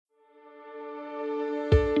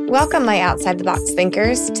Welcome, my outside the box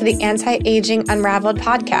thinkers, to the Anti-Aging Unraveled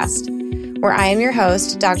podcast, where I am your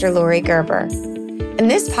host, Dr. Lori Gerber. In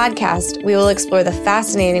this podcast, we will explore the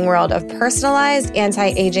fascinating world of personalized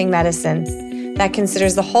anti-aging medicine that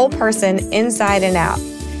considers the whole person inside and out,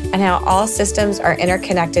 and how all systems are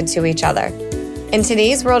interconnected to each other. In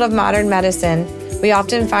today's world of modern medicine, we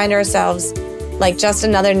often find ourselves like just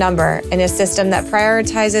another number in a system that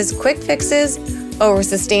prioritizes quick fixes over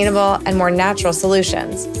sustainable and more natural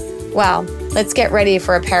solutions. Well, let's get ready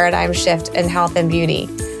for a paradigm shift in health and beauty.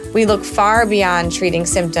 We look far beyond treating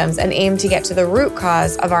symptoms and aim to get to the root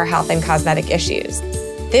cause of our health and cosmetic issues.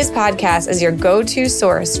 This podcast is your go-to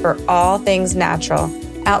source for all things natural,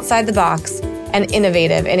 outside the box, and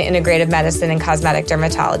innovative in integrative medicine and cosmetic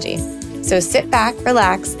dermatology. So sit back,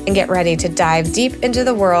 relax, and get ready to dive deep into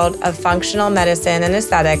the world of functional medicine and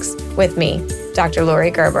aesthetics with me, Dr.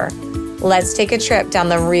 Lori Gerber. Let's take a trip down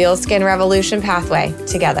the real skin revolution pathway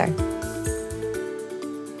together.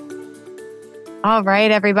 All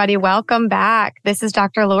right, everybody, welcome back. This is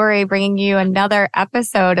Dr. Lori bringing you another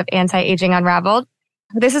episode of Anti-Aging Unraveled.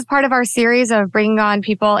 This is part of our series of bringing on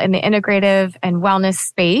people in the integrative and wellness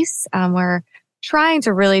space. We're trying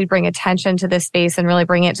to really bring attention to this space and really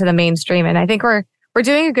bring it to the mainstream. And I think we're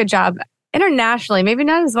doing a good job internationally, maybe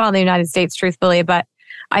not as well in the United States, truthfully, but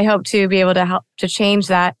I hope to be able to help to change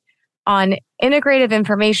that on integrative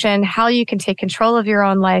information, how you can take control of your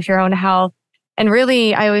own life, your own health. And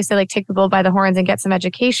really, I always say, like, take the bull by the horns and get some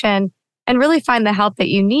education and really find the help that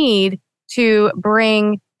you need to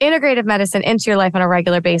bring integrative medicine into your life on a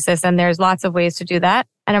regular basis. And there's lots of ways to do that.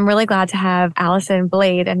 And I'm really glad to have Alison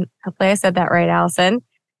Bladh. And hopefully I said that right, Alison.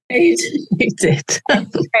 You did.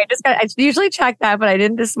 I usually check that, but I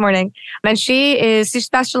didn't this morning. And she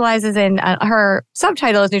specializes in, her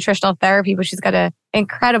subtitle is nutritional therapy, but she's got an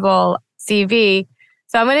incredible CV.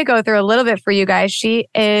 So I'm going to go through a little bit for you guys. She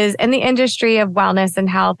is in the industry of wellness and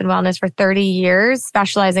health and wellness for 30 years,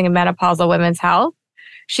 specializing in menopausal women's health.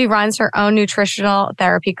 She runs her own nutritional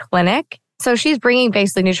therapy clinic. So she's bringing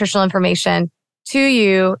basically nutritional information to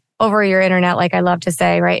you over your internet, like I love to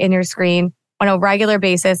say, right, in your screen on a regular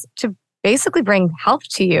basis to basically bring health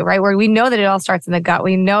to you, right? Where we know that it all starts in the gut.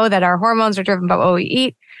 We know that our hormones are driven by what we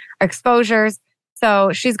eat, our exposures.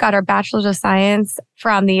 So she's got her Bachelor's of Science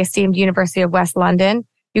from the esteemed University of West London.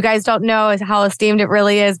 You guys don't know how esteemed it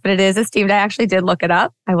really is, but it is esteemed. I actually did look it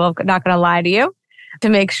up. I'm not going to lie to you to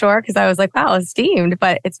make sure, because I was like, wow, esteemed,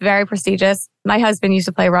 but it's very prestigious. My husband used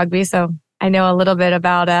to play rugby, so I know a little bit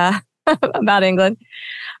about about England.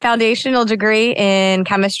 Foundational degree in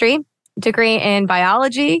chemistry, degree in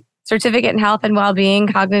biology, certificate in health and well-being,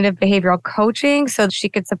 cognitive behavioral coaching, so that she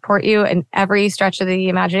could support you in every stretch of the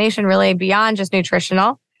imagination, really beyond just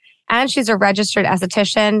nutritional. And she's a registered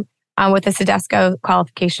esthetician with a Cedesco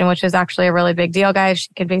qualification, which is actually a really big deal, guys.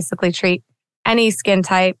 She can basically treat any skin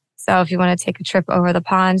type. So if you want to take a trip over the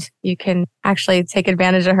pond, you can actually take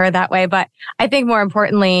advantage of her that way. But I think more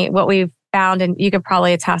importantly, what we've found, and you could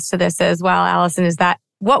probably attest to this as well, Alison, is that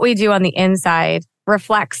what we do on the inside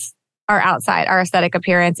reflects our outside, our aesthetic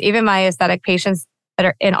appearance. Even my aesthetic patients that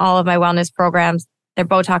are in all of my wellness programs, their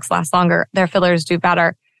Botox lasts longer, their fillers do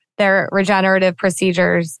better, their regenerative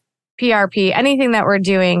procedures, PRP, anything that we're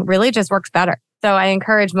doing really just works better. So I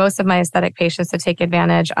encourage most of my aesthetic patients to take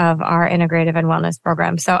advantage of our integrative and wellness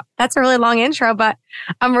program. So that's a really long intro, but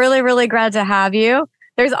I'm really, really glad to have you.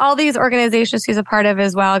 There's all these organizations she's a part of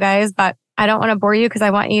as well, guys, but I don't want to bore you because I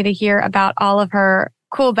want you to hear about all of her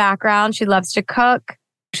cool background. She loves to cook.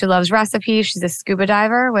 She loves recipes. She's a scuba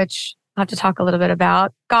diver, which I'll have to talk a little bit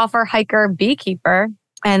about. Golfer, hiker, beekeeper,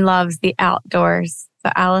 and loves the outdoors.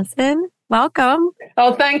 So Alison, welcome.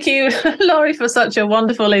 Oh, thank you, Lori, for such a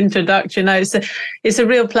wonderful introduction. It's a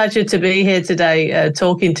real pleasure to be here today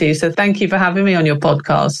talking to you. So thank you for having me on your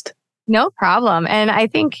podcast. No problem. And I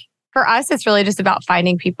think for us, it's really just about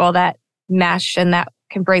finding people that mesh and that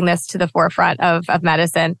can bring this to the forefront of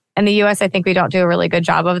medicine. In the US, I think we don't do a really good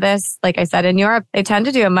job of this. Like I said, in Europe, they tend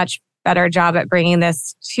to do a much better job at bringing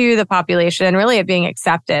this to the population and really it being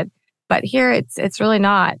accepted. But here, it's really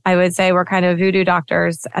not. I would say we're kind of voodoo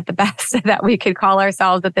doctors at the best that we could call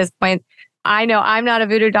ourselves at this point. I know I'm not a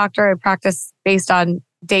voodoo doctor. I practice based on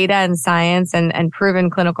data and science and proven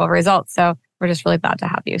clinical results. So we're just really glad to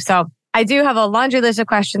have you. So I do have a laundry list of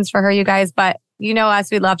questions for her, you guys, but you know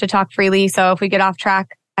us, we love to talk freely. So if we get off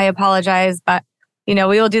track, I apologize, but we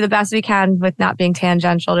will do the best we can with not being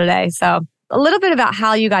tangential today. So a little bit about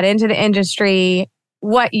how you got into the industry,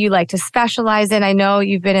 what you like to specialize in. I know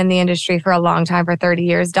you've been in the industry for a long time, for 30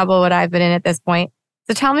 years, double what I've been in at this point.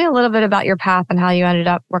 So tell me a little bit about your path and how you ended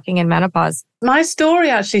up working in menopause. My story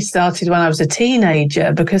actually started when I was a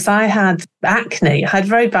teenager because I had acne. I had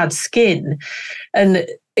very bad skin. And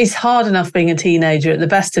it's hard enough being a teenager at the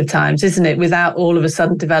best of times, isn't it? Without all of a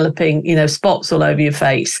sudden developing, spots all over your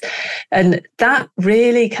face. And that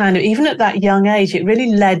really kind of, even at that young age, it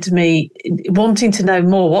really led me wanting to know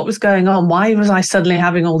more. What was going on? Why was I suddenly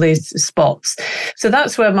having all these spots? So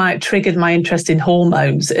that's where triggered my interest in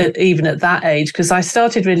hormones, even at that age, because I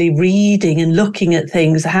started really reading and looking at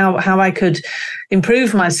things, how I could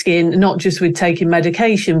improve my skin, not just with taking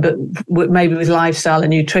medication, but maybe with lifestyle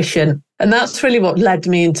and nutrition. And that's really what led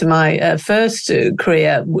me into my first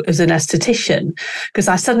career as an esthetician, because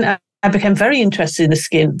I became very interested in the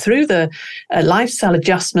skin through the lifestyle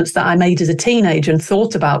adjustments that I made as a teenager and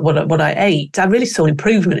thought about what I ate. I really saw an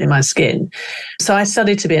improvement in my skin. So I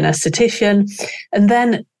studied to be an esthetician. And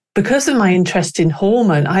then because of my interest in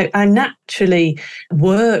hormone, I naturally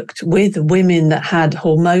worked with women that had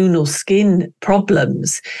hormonal skin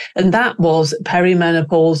problems. And that was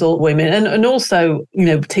perimenopausal women and also,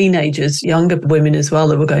 teenagers, younger women as well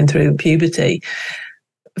that were going through puberty.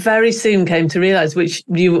 Very soon came to realize, which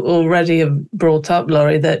you already have brought up,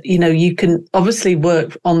 Laurie, that, you can obviously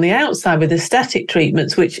work on the outside with aesthetic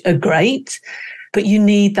treatments, which are great, but you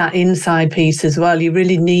need that inside piece as well. You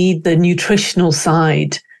really need the nutritional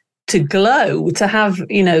side to glow, to have,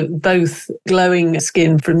 both glowing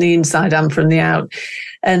skin from the inside and from the out.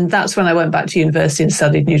 And that's when I went back to university and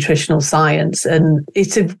studied nutritional science. And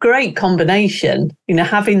it's a great combination,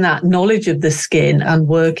 having that knowledge of the skin and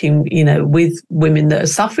working, with women that are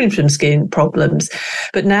suffering from skin problems.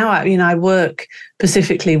 But now, I work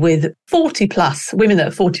specifically with 40 plus, women that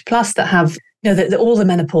are 40 plus that have all the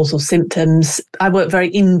menopausal symptoms. I work very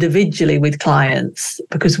individually with clients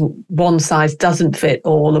because one size doesn't fit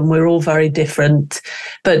all and we're all very different.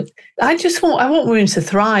 But I want women to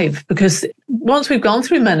thrive, because once we've gone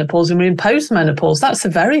through menopause and we're in postmenopause, that's a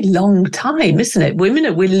very long time, isn't it? We're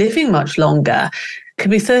living much longer. It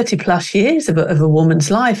could be 30 plus years of a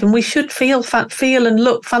woman's life, and we should feel and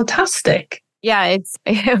look fantastic. Yeah,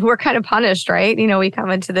 we're kind of punished, right? We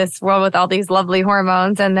come into this world with all these lovely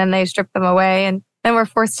hormones and then they strip them away and then we're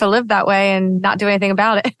forced to live that way and not do anything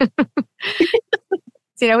about it.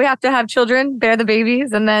 So, we have to have children, bear the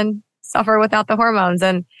babies, and then suffer without the hormones.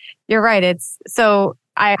 And you're right. So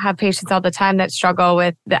I have patients all the time that struggle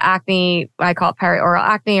with the acne. I call it perioral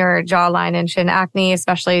acne or jawline and chin acne,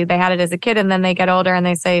 especially they had it as a kid and then they get older and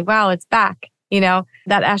they say, wow, it's back. That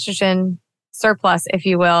estrogen surplus, if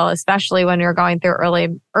you will, especially when you're going through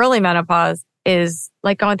early menopause, is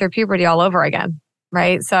like going through puberty all over again,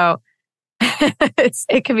 right? So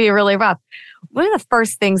it can be really rough. One of the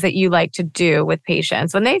first things that you like to do with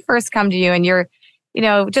patients when they first come to you, and you're,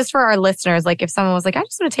 just for our listeners, like if someone was like, I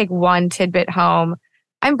just want to take one tidbit home,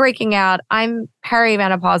 I'm breaking out, I'm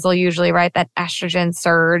perimenopausal usually, right? That estrogen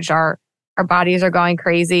surge, our bodies are going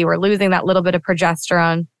crazy, we're losing that little bit of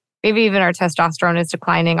progesterone, maybe even our testosterone is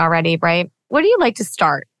declining already, right? Where do you like to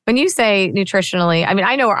start? When you say nutritionally,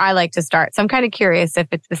 I know where I like to start. So I'm kind of curious if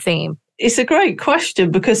it's the same. It's a great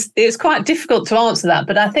question because it's quite difficult to answer that.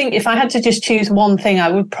 But I think if I had to just choose one thing, I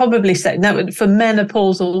would probably say that for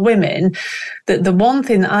menopausal women, that the one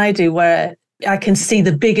thing that I do where I can see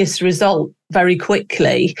the biggest result very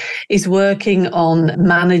quickly is working on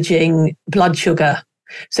managing blood sugar.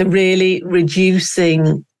 So really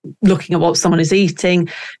looking at what someone is eating,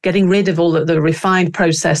 getting rid of all the refined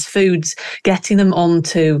processed foods, getting them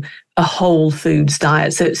onto a whole foods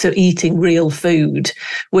diet. So eating real food,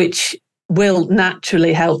 which will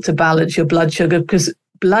naturally help to balance your blood sugar, because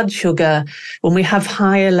blood sugar, when we have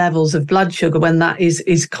higher levels of blood sugar, when that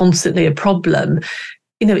is constantly a problem,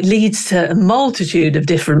 it leads to a multitude of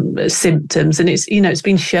different symptoms. And it's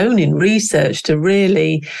been shown in research to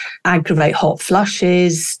really aggravate hot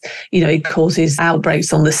flushes. It causes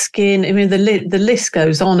outbreaks on the skin. The list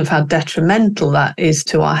goes on of how detrimental that is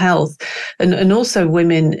to our health. And also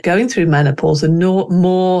women going through menopause are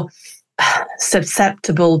more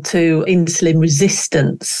susceptible to insulin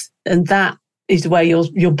resistance. And that is where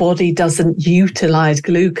your body doesn't utilize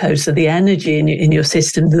glucose or the energy in your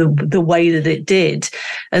system the way that it did.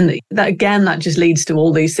 And that just leads to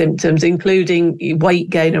all these symptoms, including weight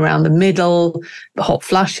gain around the middle, hot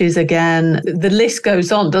flushes again. The list goes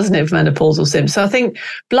on, doesn't it, of menopausal symptoms? So I think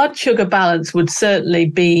blood sugar balance would certainly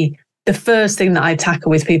be the first thing that I tackle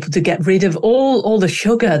with people, to get rid of all the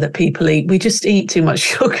sugar that people eat. We just eat too much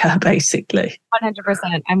sugar, basically.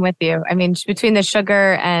 100%. I'm with you. Between the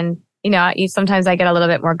sugar and sometimes I get a little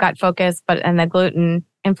bit more gut focused, and the gluten,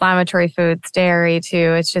 inflammatory foods, dairy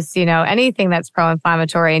too. It's just, anything that's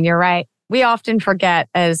pro-inflammatory. And you're right. we often forget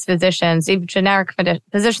as physicians, even generic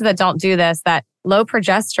physicians that don't do this, that low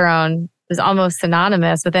progesterone is almost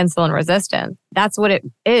synonymous with insulin resistance. That's what it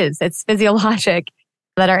is. It's physiologic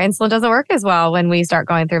that our insulin doesn't work as well when we start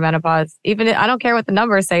going through menopause. I don't care what the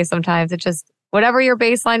numbers say sometimes. It just, whatever your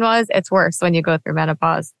baseline was, it's worse when you go through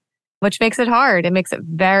menopause, which makes it hard. It makes it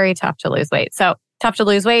very tough to lose weight. So tough to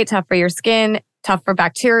lose weight, tough for your skin, tough for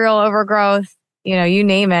bacterial overgrowth. You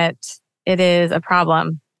name it, it is a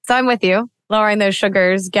problem. So I'm with you, lowering those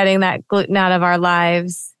sugars, getting that gluten out of our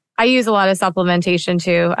lives. I use a lot of supplementation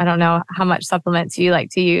too. I don't know how much supplements you like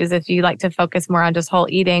to use if you like to focus more on just whole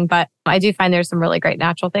eating, but I do find there's some really great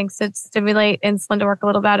natural things to stimulate insulin to work a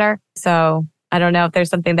little better. So I don't know if there's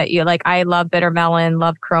something that you like. I love bitter melon,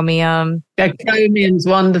 love chromium. Yeah, chromium's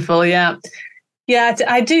wonderful. Yeah. Yeah,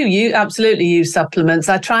 I do. You absolutely use supplements.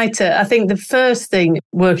 I think the first thing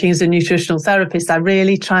working as a nutritional therapist, I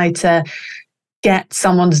really try to get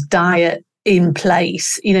someone's diet in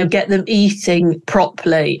place, get them eating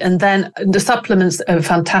properly. And then the supplements are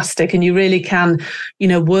fantastic. And you really can,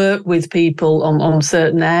 work with people on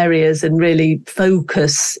certain areas and really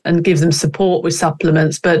focus and give them support with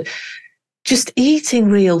supplements. But just eating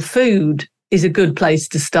real food is a good place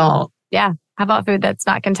to start. Yeah. How about food that's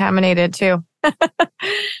not contaminated too?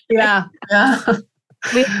 Yeah.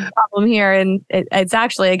 We have a problem here, and it's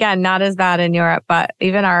actually, again, not as bad in Europe, but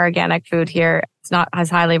even our organic food here, it's not as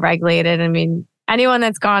highly regulated. I mean, anyone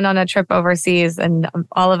that's gone on a trip overseas, and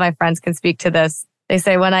all of my friends can speak to this, they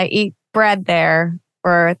say when I eat bread there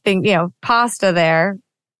or pasta there,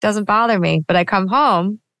 it doesn't bother me, but I come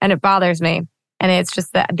home and it bothers me. And it's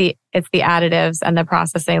just the additives and the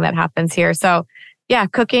processing that happens here. So yeah,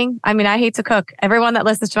 cooking. I mean, I hate to cook. Everyone that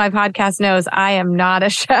listens to my podcast knows I am not a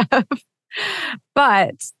chef.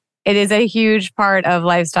 But it is a huge part of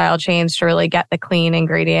lifestyle change to really get the clean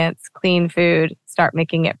ingredients, clean food, start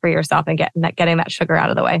making it for yourself and getting that sugar out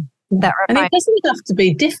of the way. And it doesn't have to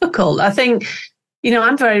be difficult. I think,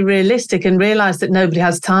 I'm very realistic and realize that nobody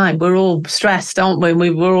has time. We're all stressed, aren't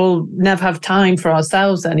we? We're all never have time for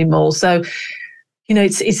ourselves anymore. So,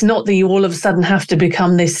 it's not that you all of a sudden have to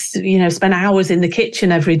become this, spend hours in the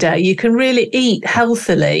kitchen every day. You can really eat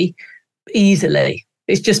healthily, easily.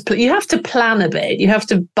 It's just, you have to plan a bit. You have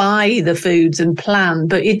to buy the foods and plan,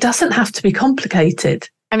 but it doesn't have to be complicated.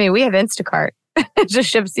 I mean, we have Instacart. It just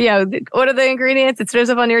ships, order the ingredients. It shows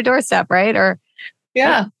up on your doorstep, right? Or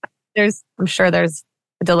yeah, I'm sure there's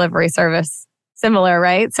a delivery service similar,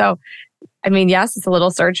 right? So, I mean, yes, it's a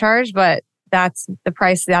little surcharge, but that's the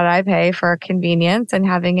price that I pay for convenience and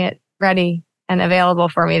having it ready and available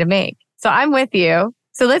for me to make. So I'm with you.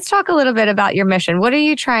 So let's talk a little bit about your mission. What are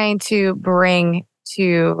you trying to bring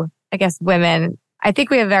to, I guess, women? I think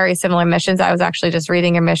we have very similar missions. I was actually just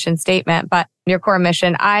reading your mission statement, but your core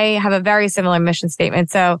mission, I have a very similar mission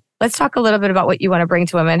statement. So let's talk a little bit about what you want to bring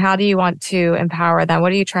to women. How do you want to empower them?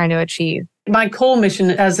 What are you trying to achieve? My core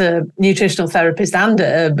mission as a nutritional therapist and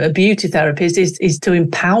a beauty therapist is to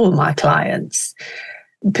empower my clients,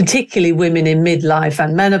 particularly women in midlife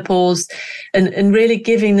and menopause, and really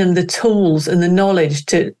giving them the tools and the knowledge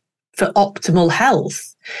for optimal health.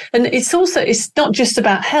 And it's not just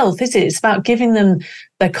about health, is it? It's about giving them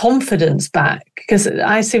their confidence back. Because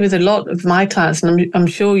I see with a lot of my clients, and I'm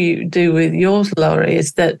sure you do with yours, Laurie,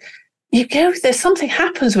 is that there's something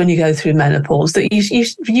happens when you go through menopause that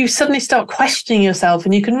you suddenly start questioning yourself,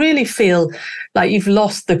 and you can really feel like you've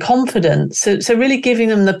lost the confidence. So really giving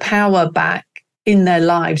them the power back in their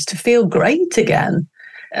lives to feel great again.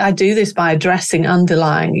 I do this by addressing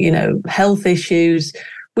underlying, health issues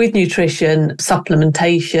with nutrition,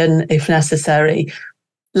 supplementation, if necessary,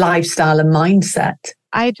 lifestyle and mindset.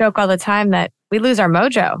 I joke all the time that we lose our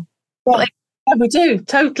mojo. Well, yeah, we do.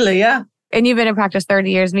 Totally. Yeah. And you've been in practice 30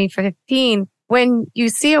 years, me for 15. When you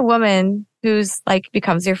see a woman who's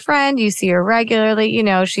becomes your friend, you see her regularly,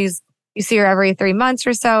 you see her every 3 months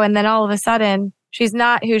or so. And then all of a sudden she's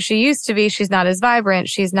not who she used to be. She's not as vibrant.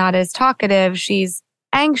 She's not as talkative. She's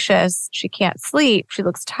anxious. She can't sleep. She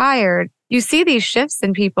looks tired. You see these shifts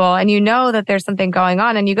in people and you know that there's something going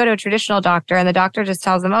on, and you go to a traditional doctor and the doctor just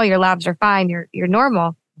tells them, oh, your labs are fine. You're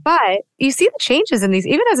normal. But you see the changes in these,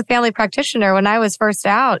 even as a family practitioner, when I was first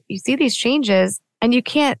out, you see these changes and you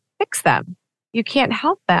can't fix them. You can't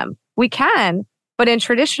help them. We can, but in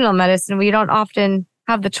traditional medicine, we don't often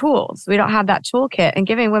have the tools. We don't have that toolkit, and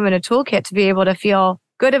giving women a toolkit to be able to feel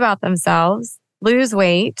good about themselves, lose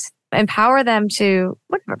weight, empower them to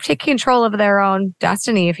take control of their own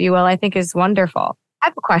destiny, if you will, I think is wonderful. I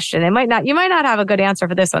have a question. You might not have a good answer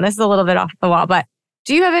for this one. This is a little bit off the wall, but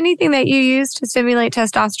do you have anything that you use to stimulate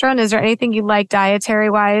testosterone? Is there anything you like dietary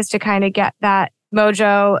wise to kind of get that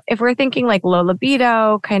mojo? If we're thinking like low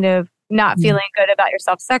libido, kind of not feeling good about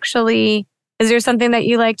yourself sexually. Is there something that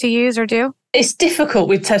you like to use or do? It's difficult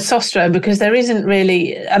with testosterone because there isn't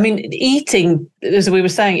really, eating, as we were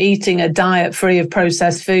saying, eating a diet free of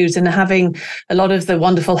processed foods and having a lot of the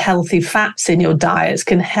wonderful healthy fats in your diets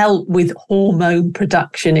can help with hormone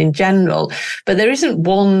production in general. But there isn't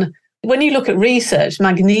one, when you look at research,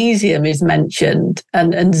 magnesium is mentioned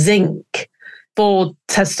and zinc for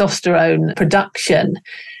testosterone production.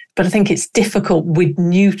 But I think it's difficult with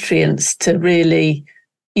nutrients to really,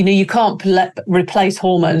 you can't replace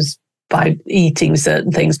hormones by eating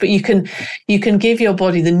certain things, but you can give your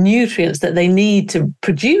body the nutrients that they need to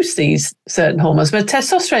produce these certain hormones. But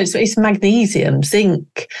testosterone, it's magnesium,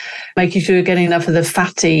 zinc, making sure you're getting enough of the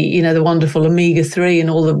fatty, the wonderful omega-3 and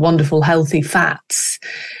all the wonderful healthy fats.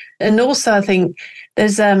 And also I think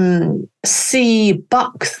there's sea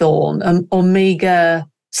buckthorn,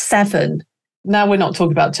 omega-7. Now we're not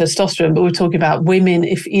talking about testosterone, but we're talking about women.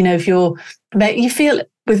 If you feel,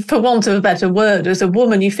 for want of a better word, as a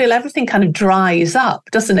woman, you feel everything kind of dries up,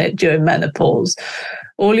 doesn't it, during menopause?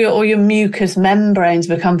 All your mucous membranes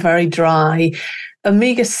become very dry.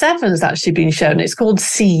 Omega-7 has actually been shown, it's called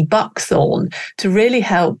sea buckthorn, to really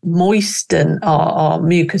help moisten our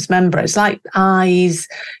mucous membranes, like eyes,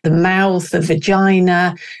 the mouth, the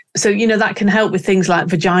vagina. So, that can help with things like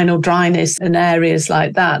vaginal dryness and areas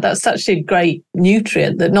like that. That's such a great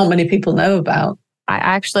nutrient that not many people know about. I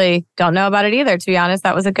actually don't know about it either, to be honest.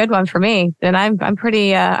 That was a good one for me. And I'm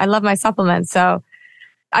pretty, I love my supplements. So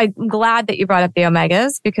I'm glad that you brought up the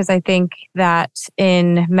omegas, because I think that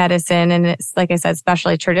in medicine, and it's like I said,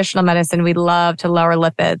 especially traditional medicine, we love to lower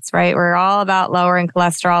lipids, right? We're all about lowering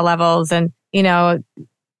cholesterol levels and,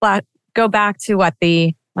 go back to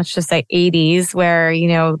let's just say 80s, where,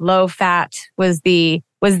 low fat was the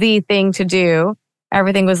thing to do.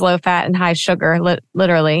 Everything was low fat and high sugar,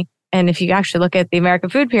 literally. And if you actually look at the American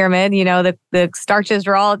food pyramid, the starches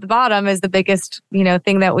are all at the bottom is the biggest,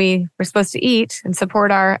 thing that we're supposed to eat and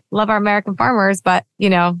love our American farmers. But,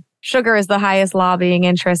 sugar is the highest lobbying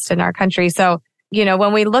interest in our country. So,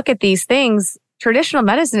 when we look at these things, traditional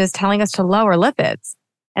medicine is telling us to lower lipids.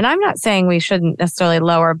 And I'm not saying we shouldn't necessarily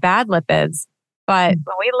lower bad lipids, but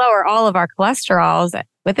when we lower all of our cholesterols,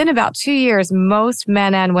 within about 2 years, most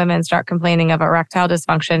men and women start complaining of erectile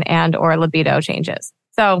dysfunction and or libido changes.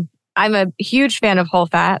 So I'm a huge fan of whole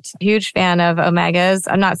fat, huge fan of omegas.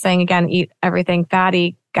 I'm not saying, again, eat everything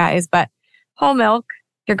fatty, guys, but whole milk,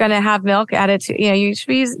 you're going to have milk added to, you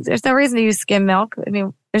should use, there's no reason to use skim milk.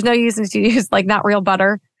 There's no reason to use not real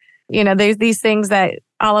butter. There's these things that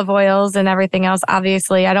olive oils and everything else.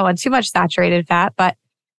 Obviously, I don't want too much saturated fat, but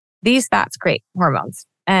these fats create hormones.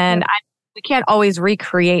 And we can't always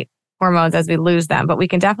recreate hormones as we lose them, but we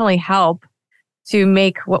can definitely help to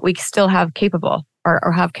make what we still have capable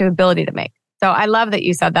or have capability to make. So I love that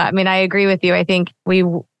you said that. I agree with you. I think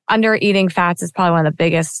under eating fats is probably one of the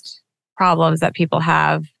biggest problems that people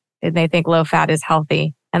have. And they think low fat is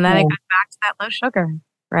healthy. And then it goes back to that low sugar,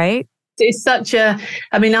 right? It's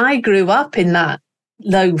I grew up in that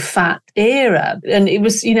low fat era, and it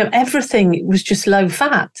was, everything was just low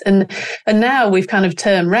fat. And now we've kind of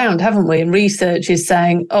turned round, haven't we? And research is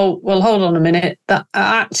saying, oh, well, hold on a minute, that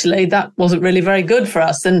wasn't really very good for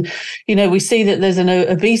us. And, we see that there's an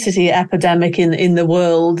obesity epidemic in the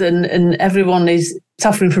world, and everyone is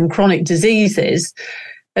suffering from chronic diseases.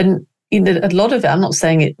 And, a lot of it, I'm not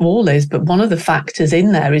saying it all is, but one of the factors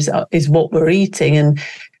in there is what we're eating. And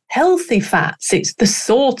healthy fats, it's the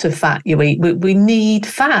sort of fat you eat. We need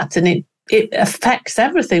fat, and it affects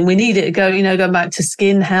everything. We need it to go back to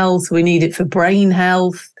skin health. We need it for brain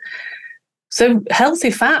health. So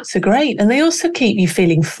healthy fats are great, and they also keep you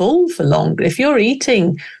feeling full for longer. If you're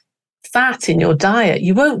eating fat in your diet,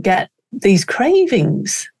 you won't get these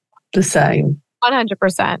cravings the same.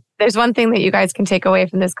 100%. There's one thing that you guys can take away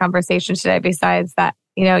from this conversation today, besides that,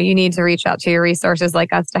 you need to reach out to your resources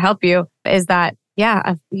like us to help you, is that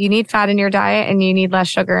you need fat in your diet and you need less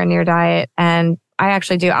sugar in your diet. And I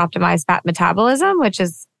actually do optimized fat metabolism, which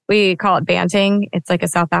is, we call it banting. It's like a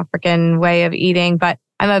South African way of eating, but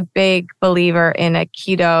I'm a big believer in a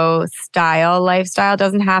keto style lifestyle. It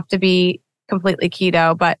doesn't have to be completely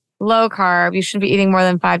keto, but low carb. You shouldn't be eating more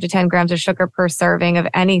than 5 to 10 grams of sugar per serving of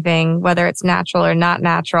anything, whether it's natural or not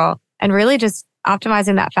natural, and really just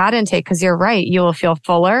optimizing that fat intake. Because you're right, you will feel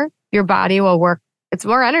fuller. Your body will work. It's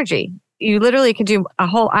more energy. You literally can do a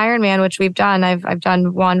whole Ironman, which we've done. I've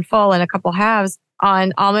done one full and a couple halves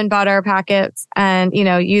on almond butter packets and,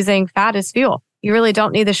 using fat as fuel. You really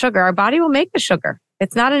don't need the sugar. Our body will make the sugar.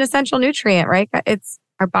 It's not an essential nutrient, right?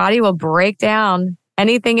 Our body will break down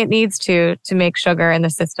anything it needs to make sugar in the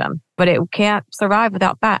system, but it can't survive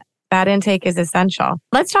without fat. that intake is essential.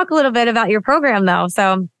 Let's talk a little bit about your program though.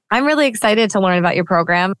 So I'm really excited to learn about your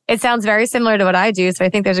program. It sounds very similar to what I do. So I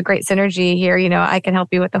think there's a great synergy here. I can help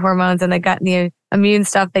you with the hormones and the gut and the immune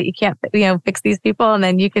stuff that you can't, fix these people. And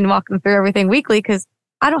then you can walk them through everything weekly because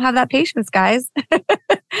I don't have that patience, guys.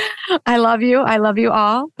 I love you. I love you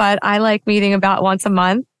all, but I like meeting about once a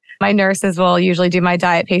month. My nurses will usually do my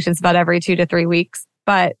diet patients about every 2 to 3 weeks.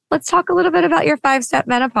 But let's talk a little bit about your 5-step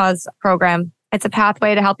menopause program. It's a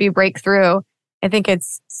pathway to help you break through. I think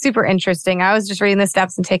it's super interesting. I was just reading the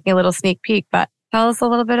steps and taking a little sneak peek, but tell us a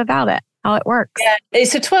little bit about it, how it works. Yeah,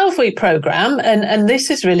 it's a 12-week program, and this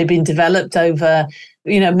has really been developed over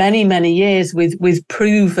many, many years with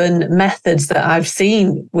proven methods that I've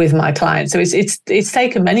seen with my clients. So it's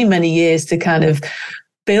taken many, many years to kind of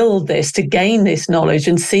build this, to gain this knowledge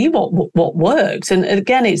and see what works. And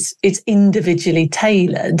again, it's individually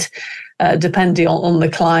tailored. Depending on the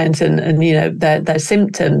client and their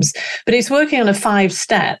symptoms. But it's working on a 5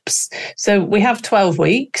 steps. So we have 12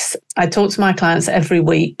 weeks. I talk to my clients every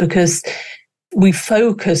week because we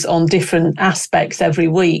focus on different aspects every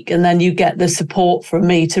week. And then you get the support from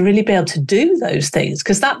me to really be able to do those things.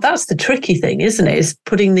 Because that's the tricky thing, isn't it? Is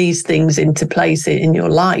putting these things into place in your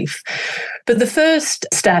life. But the first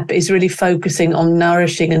step is really focusing on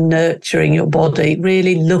nourishing and nurturing your body,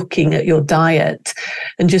 really looking at your diet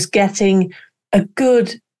and just getting a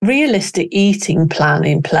good, realistic eating plan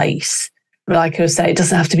in place. Like I say, it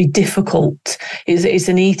doesn't have to be difficult. It's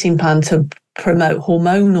an eating plan to promote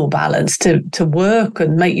hormonal balance, to work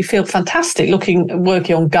and make you feel fantastic working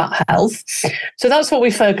on gut health. So that's what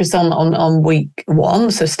we focus on week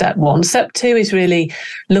 1. So step 1. Step 2 is really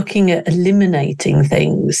looking at eliminating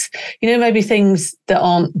things, maybe things that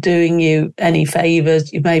aren't doing you any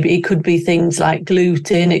favors. Maybe it could be things like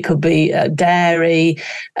gluten, it could be dairy,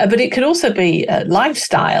 but it could also be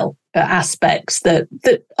lifestyle aspects that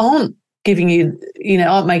aren't giving you,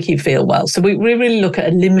 aren't making you feel well. So we really look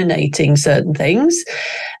at eliminating certain things.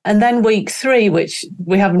 And then week 3, which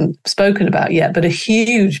we haven't spoken about yet, but a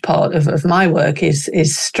huge part of my work is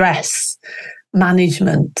stress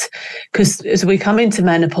management. Because as we come into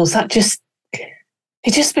menopause, things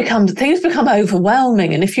become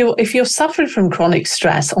overwhelming. And if you're suffering from chronic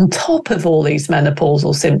stress on top of all these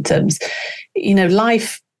menopausal symptoms,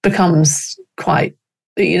 life becomes quite,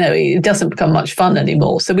 it doesn't become much fun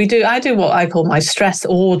anymore. So I do what I call my stress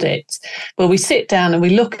audit, where we sit down and we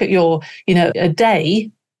look at your, a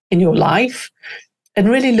day in your life and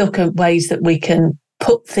really look at ways that we can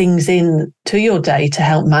put things in to your day to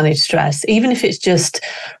help manage stress, even if it's just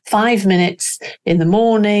 5 minutes in the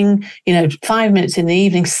morning, 5 minutes in the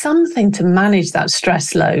evening, something to manage that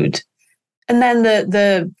stress load. And then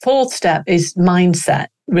the 4th step is mindset,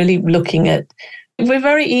 really looking at, we're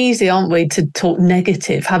very easy, aren't we, to talk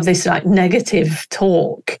negative, have this like negative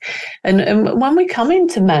talk. And when we come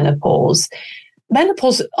into menopause,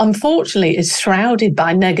 unfortunately, is shrouded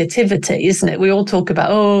by negativity, isn't it? We all talk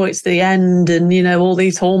about, it's the end and, all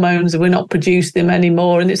these hormones, and we're not producing them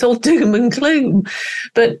anymore. And it's all doom and gloom.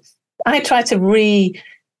 But I try to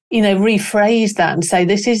rephrase that and say,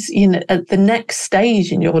 this is, at the next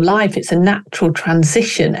stage in your life, it's a natural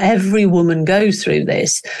transition. Every woman goes through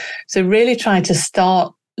this. So really try to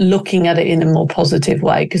start looking at it in a more positive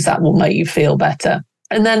way, because that will make you feel better.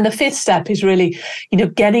 And then the 5th step is really,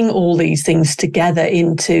 getting all these things together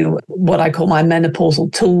into what I call my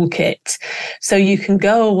menopausal toolkit. So you can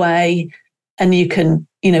go away and you can,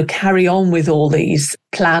 carry on with all these,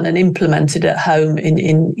 plan and implement it at home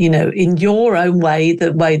in your own way,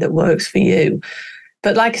 the way that works for you.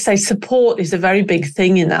 But like I say, support is a very big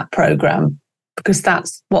thing in that program, because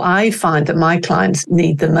that's what I find that my clients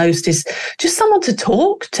need the most, is just someone to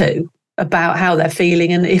talk to about how they're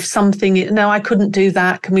feeling. And if something, no, I couldn't do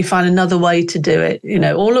that, can we find another way to do it?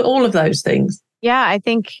 All of those things. Yeah, I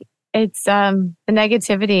think it's the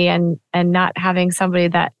negativity and not having somebody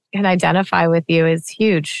that can identify with you is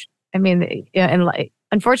huge. I mean,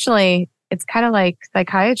 unfortunately, it's kind of like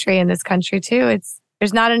psychiatry in this country too.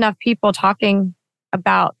 There's not enough people talking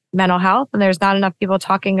about mental health, and there's not enough people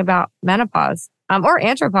talking about menopause or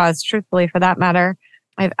andropause, truthfully, for that matter.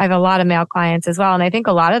 I have a lot of male clients as well. And I think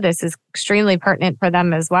a lot of this is extremely pertinent for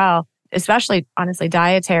them as well, especially, honestly,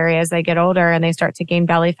 dietary. As they get older and they start to gain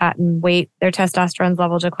belly fat and weight, their testosterone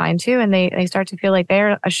level decline too. And they start to feel like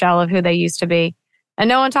they're a shell of who they used to be. And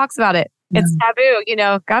no one talks about it. Yeah. It's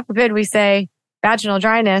taboo. God forbid we say vaginal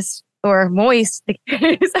dryness or moist. Like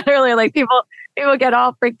you said earlier, like people get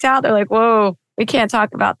all freaked out. They're like, whoa, we can't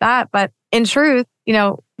talk about that. But in truth,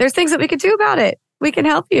 there's things that we can do about it. We can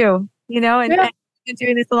help you, and you've been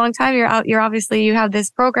doing this a long time. You're obviously, you have this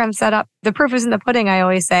program set up. The proof is in the pudding, I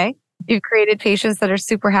always say. You've created patients that are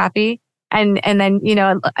super happy. And then,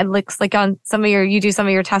 it looks like on you do some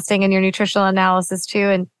of your testing and your nutritional analysis too.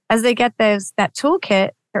 And as they get that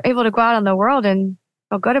toolkit, they're able to go out in the world and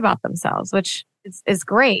feel good about themselves, which is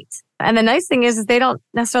great. And the nice thing is they don't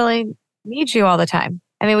necessarily need you all the time.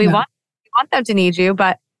 I mean, we want them to need you,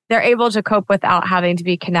 but they're able to cope without having to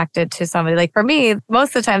be connected to somebody. Like for me, most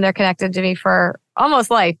of the time they're connected to me for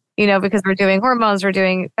almost life, because we're doing hormones, we're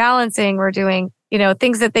doing balancing, we're doing,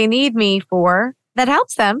 things that they need me for that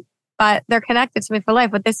helps them, but they're connected to me for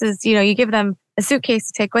life. But this is, you give them a suitcase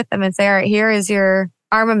to take with them and say, all right, here is your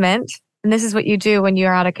armament. And this is what you do when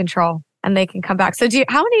you're out of control, and they can come back. So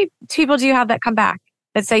how many people do you have that come back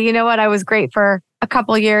that say, you know what, I was great for a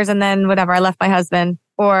couple of years and then whatever, I left my husband,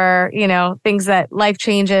 or, things that life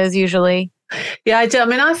changes usually? Yeah, I do. I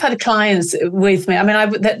mean, I've had clients with me. I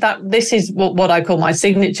mean, this is what I call my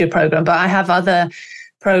signature program, but I have other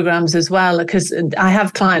programs as well, because I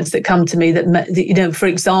have clients that come to me that, for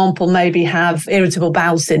example, maybe have irritable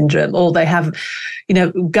bowel syndrome, or they have,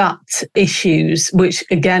 gut issues, which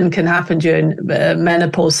again can happen during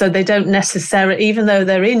menopause. So they don't necessarily, even though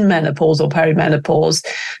they're in menopause or perimenopause,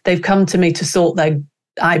 they've come to me to sort their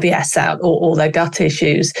IBS out or their gut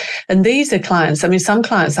issues. And these are clients, I mean, some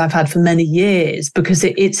clients I've had for many years, because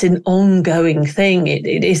it's an ongoing thing.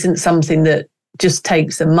 It isn't something that just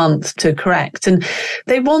takes a month to correct. And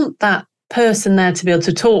they want that person there to be able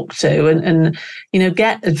to talk to and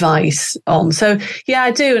get advice on. So yeah,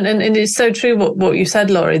 I do. And it's so true what you said,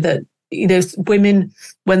 Laurie, that women,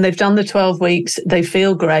 when they've done the 12 weeks, they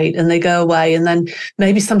feel great and they go away, and then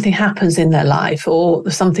maybe something happens in their life, or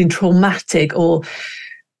something traumatic, or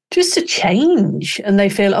just a change, and they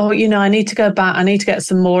feel, I need to go back, I need to get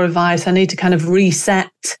some more advice, I need to kind of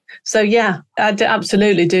reset. So yeah, I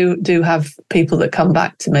absolutely do have people that come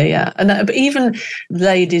back to me. Yeah, and but even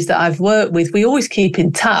ladies that I've worked with, we always keep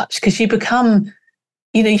in touch, because you become,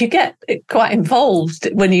 you get quite involved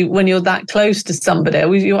when you're that close to somebody.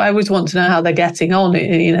 I always want to know how they're getting on,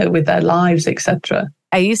 with their lives, etc.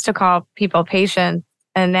 I used to call people patients,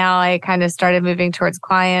 and now I kind of started moving towards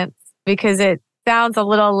clients, because it sounds a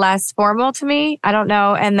little less formal to me. I don't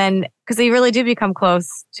know. And then, because you really do become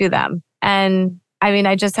close to them. And I mean,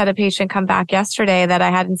 I just had a patient come back yesterday that I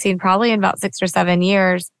hadn't seen probably in about 6 or 7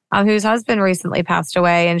 years, whose husband recently passed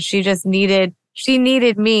away. And she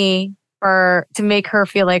needed me to make her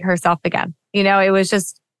feel like herself again. It was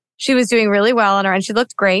just, she was doing really well on her, and she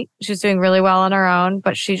looked great. She was doing really well on her own,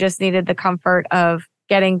 but she just needed the comfort of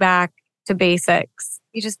getting back to basics.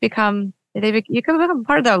 You can become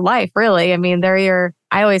part of their life, really. I mean, I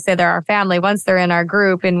always say they're our family. Once they're in our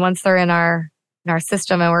group, and once they're in our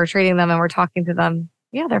system, and we're treating them and we're talking to them,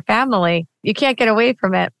 yeah, they're family. You can't get away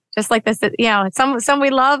from it. Just like this, some we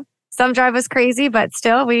love, some drive us crazy, but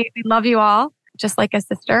still we love you all. Just like a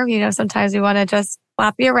sister, sometimes we want to just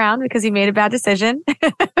slap you around because you made a bad decision.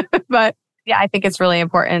 But yeah, I think it's really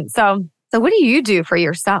important. So what do you do for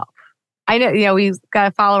yourself? I know, we've got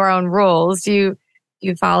to follow our own rules. Do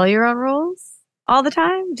you follow your own rules all the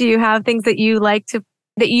time? Do you have things that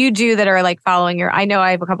you do that are like following I know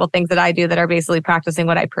I have a couple of things that I do that are basically practicing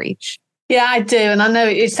what I preach. Yeah, I do. And I know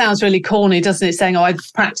it sounds really corny, doesn't it? Saying, I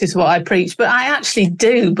practice what I preach, but I actually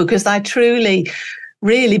do, because I truly,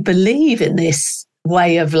 really believe in this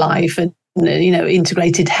way of life and,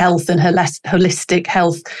 integrated health and holistic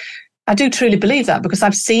health. I do truly believe that, because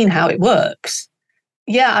I've seen how it works.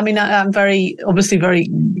 Yeah, I mean, I'm obviously very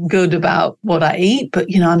good about what I eat, but,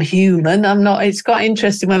 I'm human. I'm not. It's quite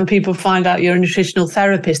interesting when people find out you're a nutritional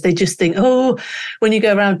therapist. They just think, when you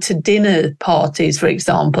go around to dinner parties, for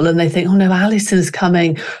example, and they think, oh no, Alison's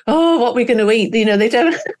coming. Oh, what are we going to eat? They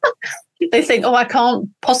don't. They think, I can't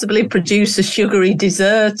possibly produce a sugary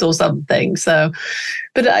dessert or something. So,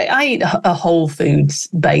 but I eat a whole foods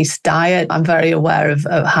based diet. I'm very aware of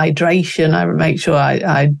hydration. I make sure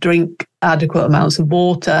I drink adequate amounts of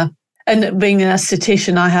water. And being an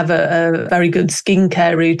esthetician, I have a very good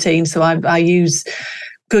skincare routine. So I use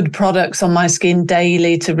good products on my skin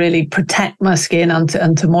daily to really protect my skin and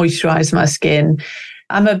to moisturize my skin.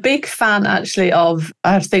 I'm a big fan, actually, of,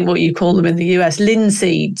 I think what you call them in the US,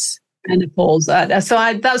 linseeds. Menopause.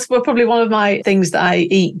 So that's probably one of my things that I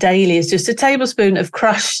eat daily, is just a tablespoon of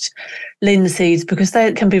crushed linseeds, because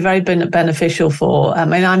they can be very beneficial for,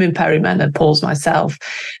 I'm in perimenopause myself.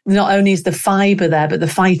 Not only is the fiber there, but the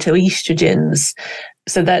phytoestrogens.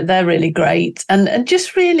 So they're really great. And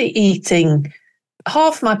just really eating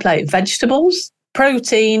half my plate vegetables.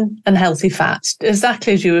 protein and healthy fats.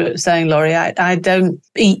 Exactly as you were saying, Laurie, I don't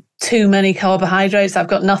eat too many carbohydrates. I've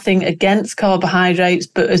got nothing against carbohydrates,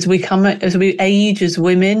 but as we age as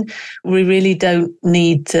women, we really don't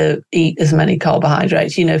need to eat as many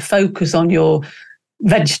carbohydrates. Focus on your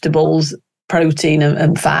vegetables, protein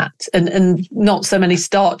and fat, and not so many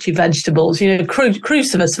starchy vegetables,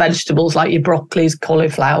 cruciferous vegetables like your broccolis,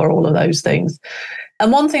 cauliflower, all of those things.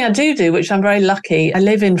 And one thing I do, which I'm very lucky, I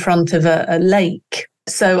live in front of a lake.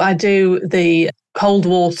 So I do the cold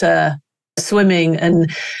water swimming, and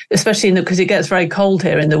especially because it gets very cold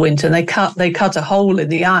here in the winter, and they cut a hole in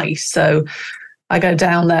the ice. So I go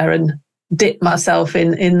down there and dip myself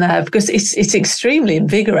in there because it's extremely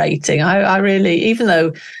invigorating. I really, even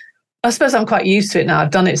though I suppose I'm quite used to it now, I've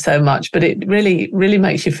done it so much, but it really, really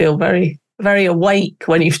makes you feel very, very awake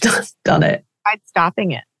when you've done it. Tried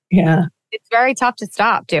stopping it. Yeah. It's very tough to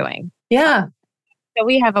stop doing. Yeah. So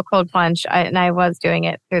we have a cold plunge, and I was doing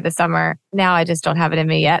it through the summer. Now I just don't have it in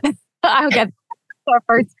me yet. I'll get our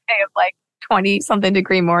first day of 20-something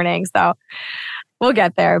degree morning. So we'll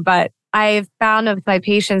get there. But I've found of my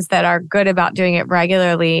patients that are good about doing it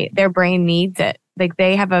regularly, their brain needs it.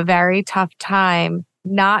 They have a very tough time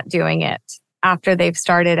not doing it after they've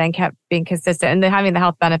started and kept being consistent. And having the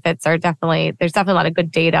health benefits there's definitely a lot of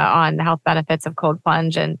good data on the health benefits of cold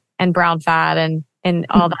plunge and brown fat and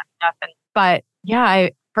all that stuff. But yeah,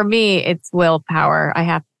 for me, it's willpower.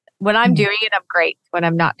 When I'm doing it, I'm great. When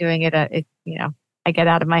I'm not doing it, I get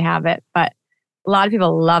out of my habit. But a lot of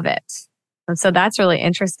people love it. And so that's really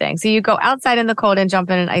interesting. So you go outside in the cold and jump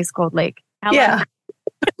in an ice cold lake. Yeah.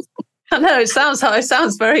 I know it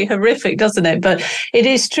sounds very horrific, doesn't it? But it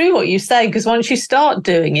is true what you say, because once you start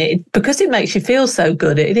doing it, because it makes you feel so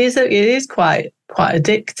good, it is quite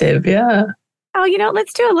addictive. Yeah. Oh,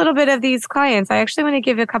 let's do a little bit of these clients. I actually want to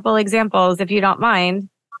give you a couple examples, if you don't mind.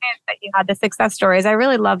 That you had the success stories. I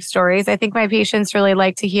really love stories. I think my patients really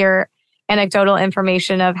like to hear anecdotal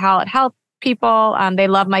information of how it helped people. They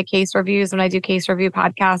love my case reviews when I do case review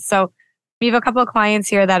podcasts. So we have a couple of clients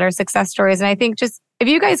here that are success stories. And I think if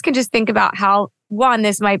you guys can just think about how, one,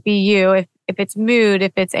 this might be you, if it's mood,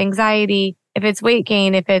 if it's anxiety, if it's weight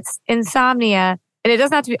gain, if it's insomnia, and it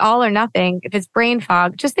doesn't have to be all or nothing, if it's brain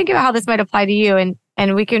fog, just think about how this might apply to you.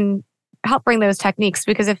 And we can help bring those techniques,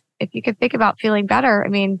 because if you could think about feeling better,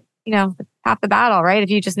 half the battle, right? If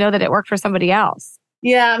you just know that it worked for somebody else.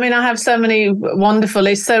 Yeah. I have so many wonderful,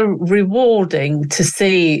 it's so rewarding to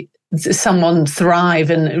see someone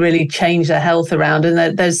thrive and really change their health around.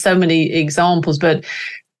 And there's so many examples, but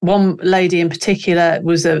one lady in particular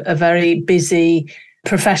was a very busy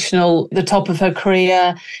professional, the top of her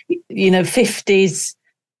career, 50s,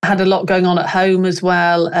 had a lot going on at home as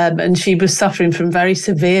well. And she was suffering from very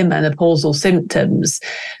severe menopausal symptoms.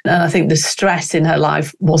 And I think the stress in her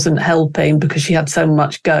life wasn't helping because she had so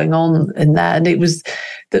much going on in there. And it was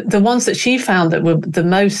the ones that she found that were the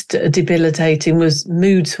most debilitating was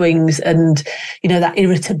mood swings and, that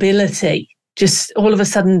irritability, just all of a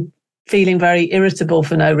sudden feeling very irritable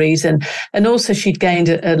for no reason. And also she'd gained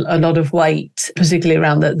a lot of weight, particularly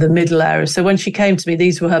around the middle area. So when she came to me,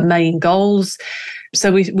 these were her main goals.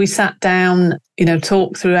 So we sat down,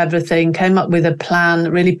 talked through everything, came up with a plan,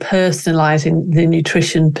 really personalizing the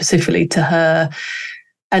nutrition specifically to her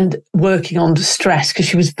and working on the stress, because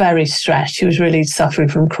she was very stressed. She was really suffering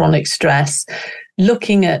from chronic stress,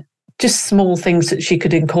 looking at just small things that she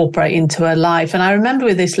could incorporate into her life. And I remember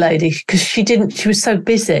with this lady, because she was so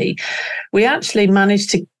busy, we actually managed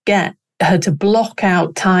to get her to block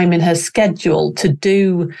out time in her schedule to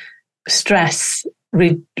do stress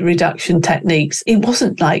reduction techniques. It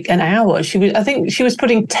wasn't like an hour. I think she was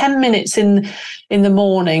putting 10 minutes in the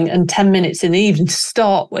morning and 10 minutes in the evening to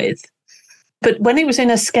start with. But when it was in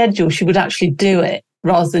her schedule, she would actually do it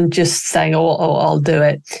rather than just saying, oh, I'll do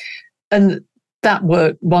it. And that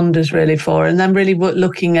worked wonders really for her. And then really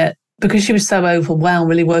looking at, because she was so overwhelmed,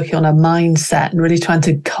 really working on her mindset and really trying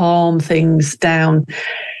to calm things down.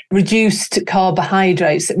 Reduced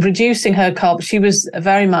carbohydrates, reducing her carbs. She was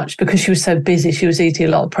very much, because she was so busy, she was eating a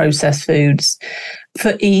lot of processed foods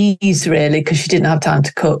for ease, really, because she didn't have time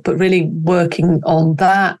to cook, but really working on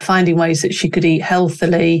that, finding ways that she could eat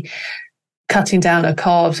healthily, cutting down her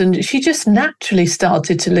carbs. And she just naturally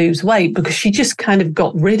started to lose weight because she just kind of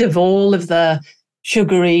got rid of all of the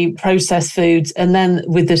sugary processed foods. And then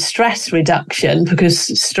with the stress reduction,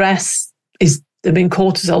 because stress is,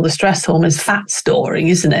 cortisol, the stress hormone, is fat storing,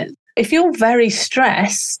 isn't it? If you're very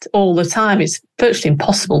stressed all the time, it's virtually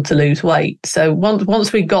impossible to lose weight. So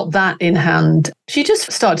once we got that in hand, she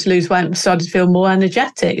just started to lose weight and started to feel more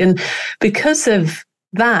energetic. And because of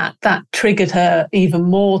that triggered her even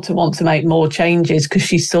more to want to make more changes, because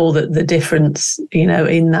she saw that the difference, in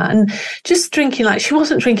that. And just drinking, like, she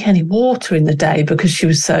wasn't drinking any water in the day because she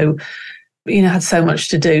was so, had so much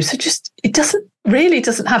to do. So just, it doesn't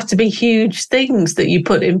have to be huge things that you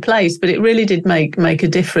put in place, but it really did make a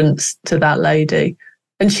difference to that lady.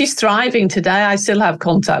 And she's thriving today. I still have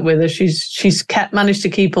contact with her. She's managed to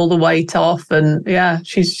keep all the weight off, and yeah,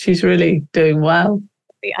 she's really doing well.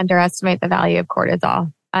 We underestimate the value of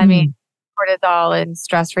cortisol. I mean, cortisol and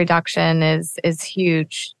stress reduction is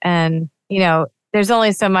huge. And, there's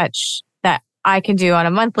only so much that I can do on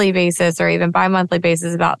a monthly basis or even bi-monthly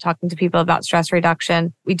basis about talking to people about stress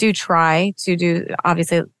reduction. We do try to do,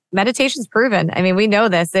 obviously, meditation's proven. I mean, we know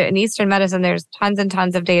this. In Eastern medicine, there's tons and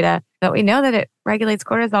tons of data that we know that it regulates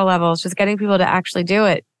cortisol levels. Just getting people to actually do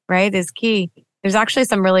it, right, is key. There's actually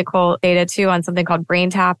some really cool data too on something called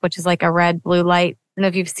Brain Tap, which is like a red blue light. I don't know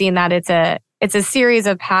if you've seen that. It's a series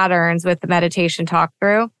of patterns with the meditation talk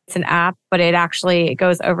through. It's an app, but it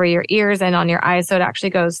goes over your ears and on your eyes. So it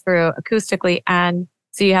actually goes through acoustically. And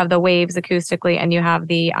so you have the waves acoustically, and you have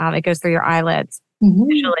it goes through your eyelids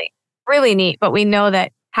visually. Really neat. But we know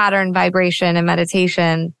that pattern vibration and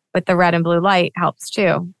meditation with the red and blue light helps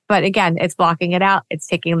too. But again, it's blocking it out. It's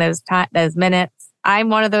taking those minutes. I'm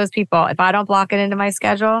one of those people. If I don't block it into my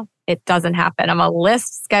schedule, it doesn't happen. I'm a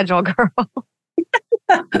list schedule girl.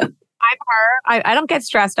 I'm her. I don't get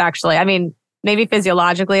stressed, actually. I mean, maybe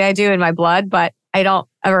physiologically I do in my blood, but I don't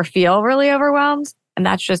ever feel really overwhelmed. And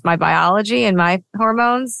that's just my biology and my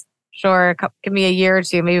hormones. Sure, give me a year or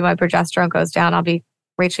two, maybe my progesterone goes down. I'll be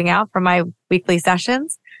reaching out for my weekly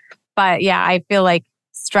sessions. But yeah, I feel like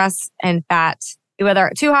stress and fat,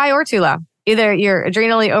 whether too high or too low, either you're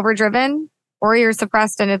adrenally overdriven or you're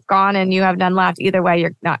suppressed and it's gone and you have none left. Either way,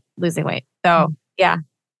 you're not losing weight. So yeah.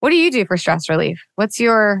 What do you do for stress relief? What's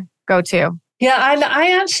your go-to? Yeah,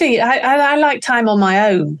 I like time on my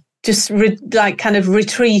own, just kind of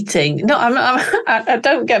retreating. No, I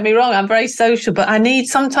don't get me wrong, I'm very social, but I need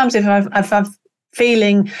sometimes if I'm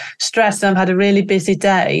feeling stressed and I've had a really busy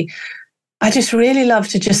day, I just really love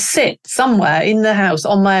to just sit somewhere in the house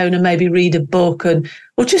on my own and maybe read a book or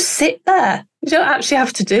just sit there. You don't actually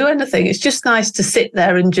have to do anything. It's just nice to sit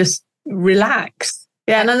there and just relax.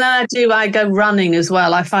 Yeah, and then I go running as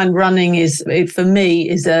well. I find running for me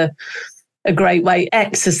is a great way.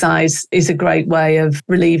 Exercise is a great way of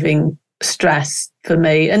relieving stress for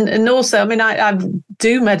me. And also, I mean, I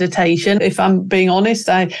do meditation. If I'm being honest,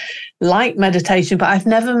 I like meditation, but I've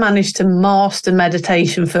never managed to master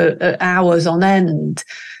meditation for hours on end.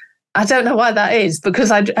 I don't know why that is,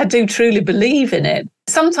 because I do truly believe in it.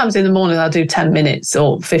 Sometimes in the morning I'll do 10 minutes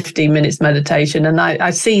or 15 minutes meditation, and I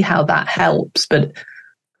see how that helps, but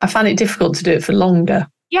I find it difficult to do it for longer.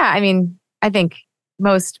 Yeah, I mean, I think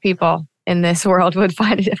most people in this world would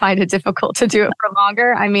find it difficult to do it for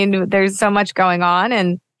longer. I mean, there's so much going on,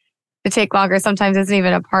 and to take longer sometimes isn't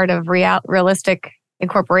even a part of realistic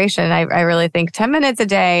incorporation. I really think 10 minutes a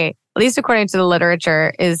day, at least according to the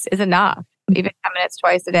literature, is enough. Even 10 minutes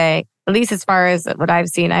twice a day, at least as far as what I've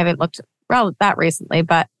seen. I haven't looked that recently,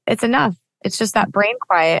 but it's enough. It's just that brain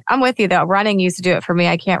quiet. I'm with you though. Running used to do it for me.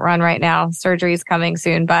 I can't run right now. Surgery's coming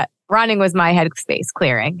soon, but running was my headspace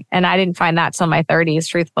clearing. And I didn't find that till my 30s,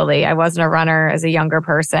 truthfully. I wasn't a runner as a younger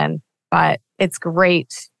person, but it's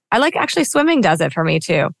great. I like actually swimming does it for me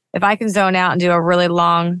too. If I can zone out and do a really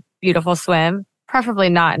long, beautiful swim, preferably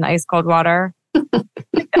not in ice cold water,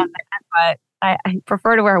 but I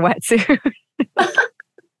prefer to wear a wetsuit.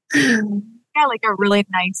 Yeah, like a really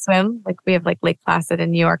nice swim. Like we have like Lake Placid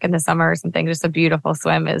in New York in the summer or something. Just a beautiful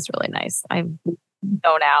swim is really nice. I'm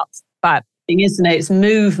zone out. But isn't it? It's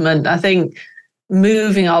movement. I think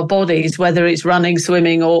moving our bodies, whether it's running,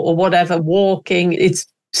 swimming or whatever, walking, it's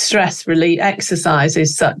stress relief. Exercise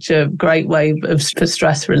is such a great way for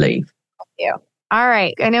stress relief. Thank you. All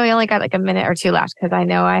right. I know we only got like a minute or two left because I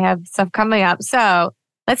know I have stuff coming up. So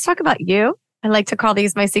let's talk about you. I like to call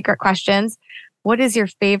these my secret questions. What is your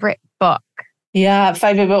favorite book? Yeah,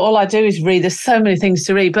 favorite book. All I do is read. There's so many things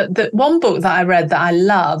to read. But the one book that I read that I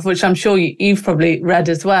love, which I'm sure you've probably read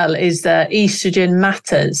as well, is Estrogen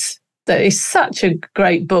Matters. That is such a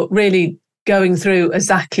great book, really going through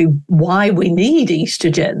exactly why we need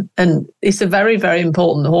estrogen. And it's a very, very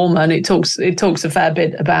important hormone. It talks a fair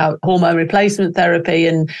bit about hormone replacement therapy,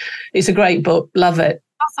 and it's a great book. Love it.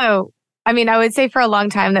 Also, I mean, I would say for a long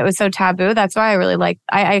time that was so taboo. That's why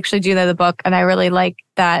I actually do know the book, and I really like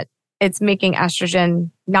that it's making estrogen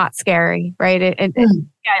not scary, right?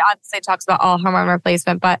 Obviously it talks about all hormone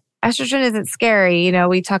replacement, but estrogen isn't scary. You know,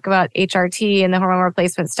 we talk about HRT and the hormone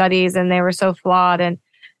replacement studies, and they were so flawed, and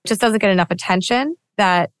it just doesn't get enough attention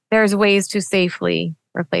that there's ways to safely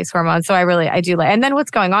replace hormones. So I do like, and then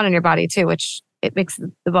what's going on in your body too, which it makes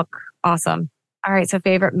the book awesome. All right. So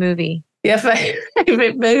favorite movie. Yeah,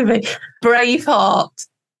 favorite movie. Braveheart.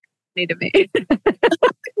 Need to be.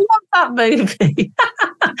 Love that movie.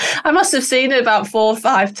 I must have seen it about 4 or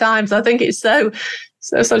 5 times. I think it's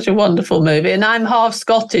such a wonderful movie. And I'm half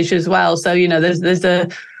Scottish as well. So, you know, there's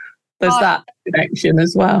that connection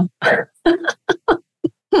as well. I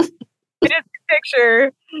just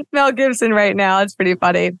picture Mel Gibson right now. It's pretty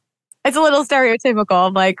funny. It's a little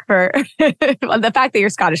stereotypical, like for the fact that you're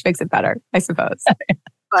Scottish makes it better, I suppose.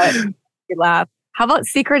 But you laugh. How about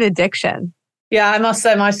secret addiction? Yeah, I must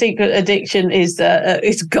say my secret addiction is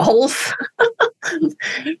golf,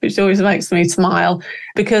 which always makes me smile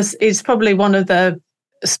because it's probably one of the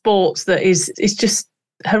sports that is just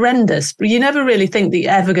horrendous. You never really think that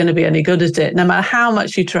you're ever going to be any good at it, no matter how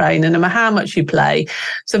much you train and no matter how much you play.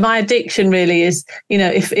 So my addiction really is, you know,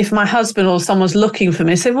 if my husband or someone's looking for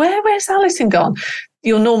me, say, where's Alison gone?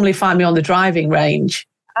 You'll normally find me on the driving range.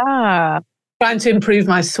 Trying to improve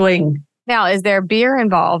my swing. Now, is there beer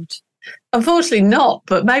involved? Unfortunately not,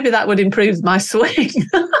 but maybe that would improve my swing.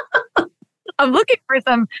 I'm looking for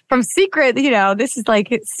some from secret, you know, this is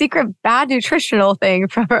like secret bad nutritional thing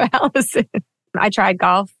from Alison. I tried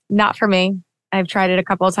golf, not for me. I've tried it a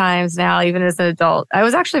couple of times now, even as an adult. I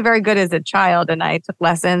was actually very good as a child and I took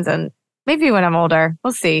lessons and maybe when I'm older,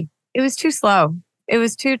 we'll see. It was too slow. It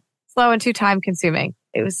was too slow and too time consuming.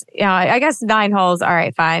 It was, you know, I guess 9 holes, all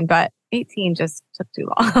right, fine, but 18 just took too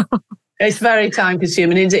long. It's very time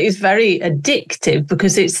consuming. It's very addictive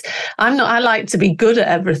because I like to be good at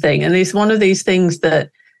everything. And it's one of these things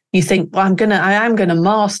that you think, well, I am going to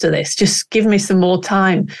master this. Just give me some more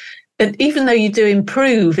time. And even though you do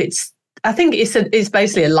improve, I think it's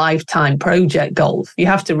basically a lifetime project, golf. You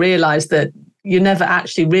have to realize that you're never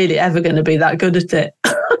actually really ever going to be that good at it.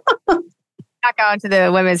 Not going to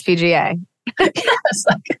the women's PGA. Yes.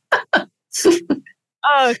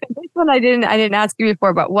 Oh, this one I didn't ask you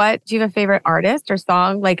before, but do you have a favorite artist or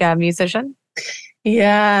song, like a musician?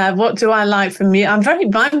 Yeah, what do I like from me?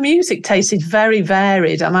 My music taste is very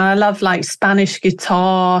varied. I mean, I love like Spanish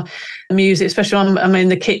guitar music, especially when I'm in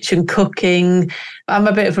the kitchen cooking. I'm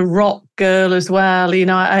a bit of a rock girl as well. You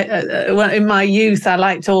know, in my youth, I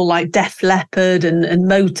liked all like Def Leppard and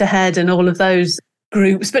Motorhead and all of those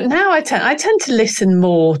groups. But now I tend to listen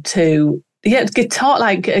more to guitar,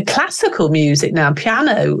 like classical music now,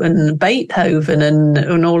 piano and Beethoven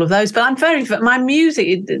and all of those. But my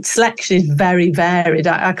music selection is very varied.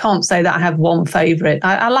 I can't say that I have one favourite.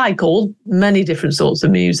 I like many different sorts of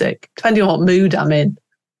music, depending on what mood I'm in.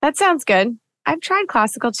 That sounds good. I've tried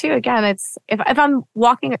classical too. Again, it's if I'm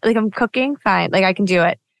walking, like I'm cooking, fine. Like I can do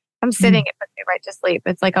it. I'm sitting, it puts me right to sleep.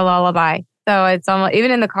 It's like a lullaby. So it's almost, even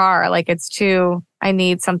in the car, like I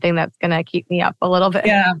need something that's going to keep me up a little bit.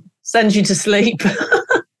 Yeah. Sends you to sleep.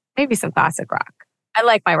 Maybe some classic rock. I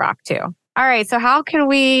like my rock too. All right. So how can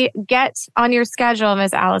we get on your schedule,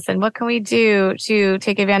 Ms. Alison? What can we do to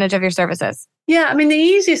take advantage of your services? Yeah, I mean, the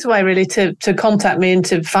easiest way really to contact me and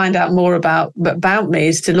to find out more about me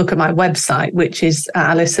is to look at my website, which is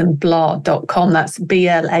alisonbladh.com. That's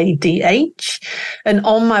BLADH. And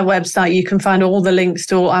on my website, you can find all the links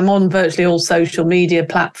to I'm on virtually all social media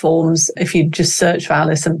platforms. If you just search for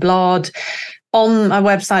Alison Bladh. On my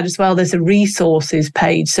website as well, there's a resources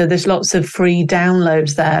page. So there's lots of free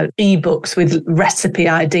downloads there, ebooks with recipe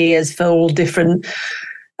ideas for all different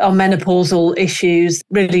menopausal issues,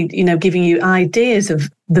 really, you know, giving you ideas of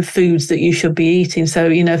the foods that you should be eating. So,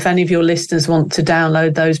 you know, if any of your listeners want to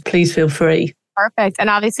download those, please feel free. Perfect. And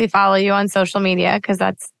obviously follow you on social media because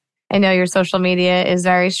I know your social media is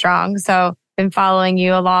very strong. So been following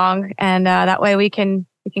you along and that way we can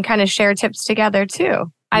kind of share tips together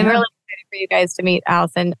too. I'm really excited for you guys to meet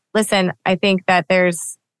Alison. Listen, I think that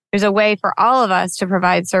there's a way for all of us to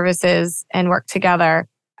provide services and work together.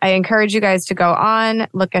 I encourage you guys to go on,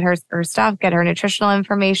 look at her stuff, get her nutritional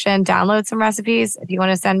information, download some recipes. If you want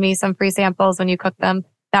to send me some free samples when you cook them,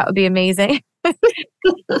 that would be amazing.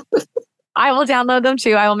 I will download them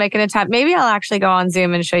too. I will make an attempt. Maybe I'll actually go on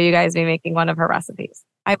Zoom and show you guys me making one of her recipes.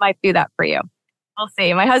 I might do that for you. We'll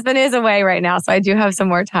see. My husband is away right now, so I do have some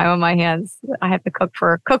more time on my hands. I have to cook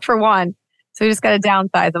for one. So we just got to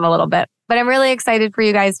downsize them a little bit. But I'm really excited for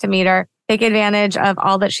you guys to meet her. Take advantage of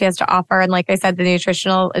all that she has to offer. And like I said, the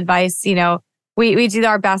nutritional advice, you know, we do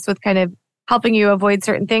our best with kind of helping you avoid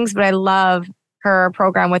certain things, but I love her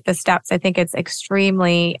program with the steps. I think it's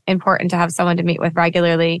extremely important to have someone to meet with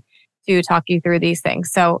regularly to talk you through these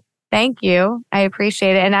things. So thank you. I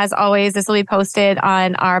appreciate it. And as always, this will be posted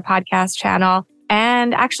on our podcast channel.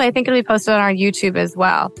 And actually, I think it'll be posted on our YouTube as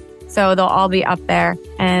well. So they'll all be up there,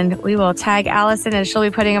 and we will tag Alison, and she'll be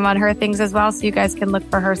putting them on her things as well. So you guys can look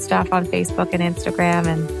for her stuff on Facebook and Instagram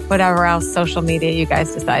and whatever else social media you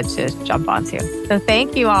guys decide to jump onto. So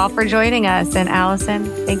thank you all for joining us. And Alison,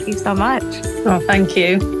 thank you so much. Oh, thank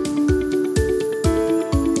you.